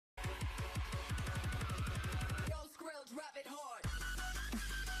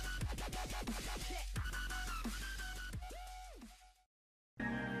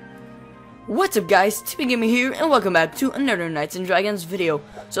What's up guys, Timmygammer here and welcome back to another Knights and Dragons video.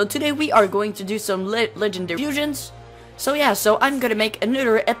 So today we are going to do some legendary fusions. So I'm gonna make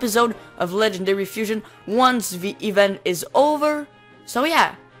another episode of legendary fusion once the event is over. So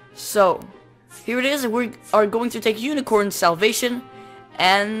here it is. We are going to take Unicorn Salvation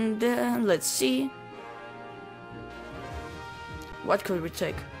and let's see. What could we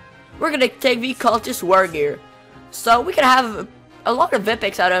take? We're gonna take the Cultist War Gear. So we can have a lot of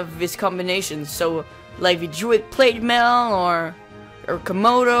epics out of this combination. So like the Druid Plate Mail or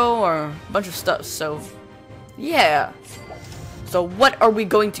Komodo or a bunch of stuff. So yeah. So what are we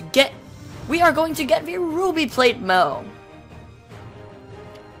going to get? We are going to get the Ruby Plate Mail.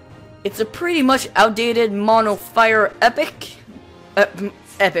 It's a pretty much outdated mono fire epic.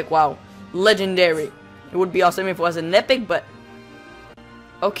 Wow. Legendary. It would be awesome if it was an epic, but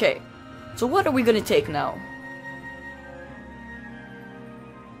okay. So what are we gonna take now?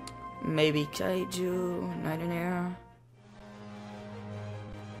 Maybe Kaiju, Nightmare.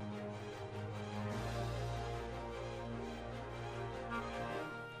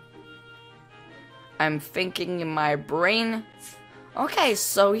 I'm thinking in my brain. Okay,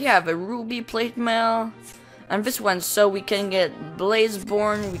 so yeah, the Ruby Plate Mail. And this one, so we can get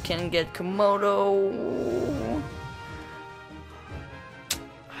Blazeborn, we can get Komodo.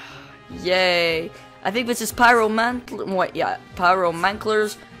 Yay. I think this is Pyromantlers.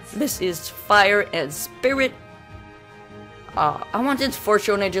 This is Fire and Spirit. I wanted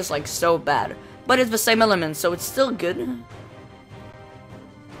Fortune just like so bad, but it's the same element, so it's still good.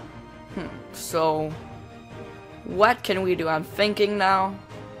 So what can we do? I'm thinking now.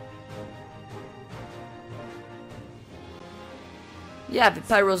 Yeah, the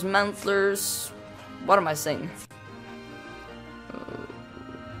Pyro's Mantlers. What am I saying?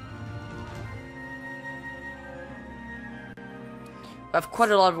 I have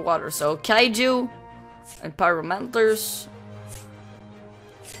quite a lot of water, so Kaiju and Pyromantlers.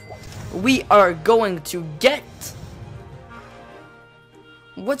 We are going to get...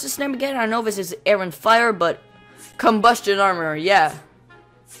 What's his name again? I know this is Air and Fire, but... Combustion Armor, yeah.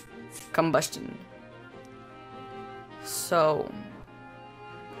 Combustion. So...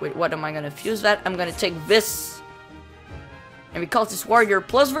 Wait, what am I gonna fuse that? I'm gonna take this. And we call this Warrior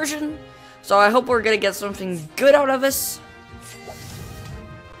Plus version. So I hope we're gonna get something good out of this.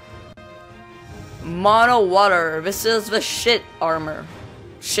 Mono water. This is the shit armor.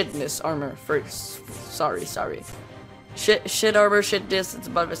 Shitness armor first. Sorry. Shit armor, shit this. It's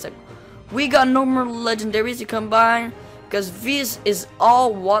about the same. We got no more legendaries to combine because this is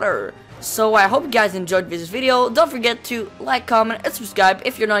all water. So I hope you guys enjoyed this video. Don't forget to like, comment, and subscribe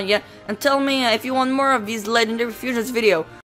if you're not yet. And tell me if you want more of these legendary fusions video.